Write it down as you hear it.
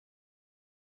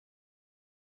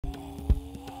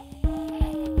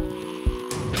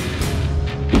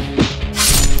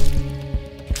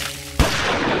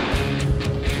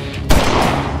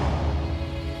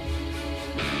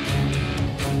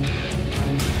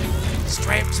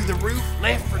strapped to the roof,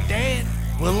 left for dead?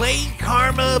 Well, ain't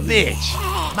karma a bitch.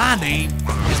 My name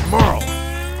is Merle.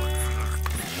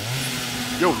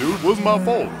 Yo, dude, it wasn't my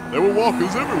fault. There were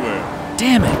walkers everywhere.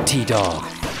 Damn it, T-Dog.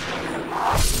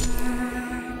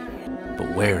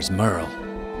 But where's Merle?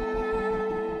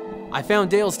 I found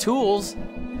Dale's tools.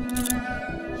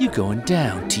 You going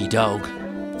down, T-Dog.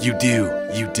 You do,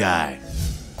 you die.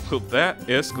 Well, that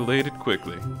escalated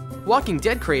quickly. Walking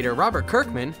Dead creator Robert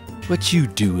Kirkman. What you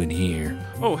doing here?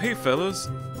 Oh, hey, fellas.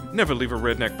 Never leave a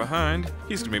redneck behind.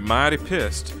 He's gonna be mighty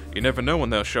pissed. You never know when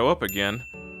they'll show up again.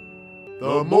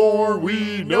 The more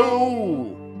we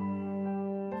know.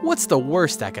 What's the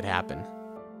worst that could happen?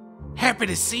 Happy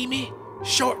to see me?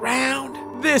 Short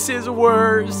round? This is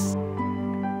worse.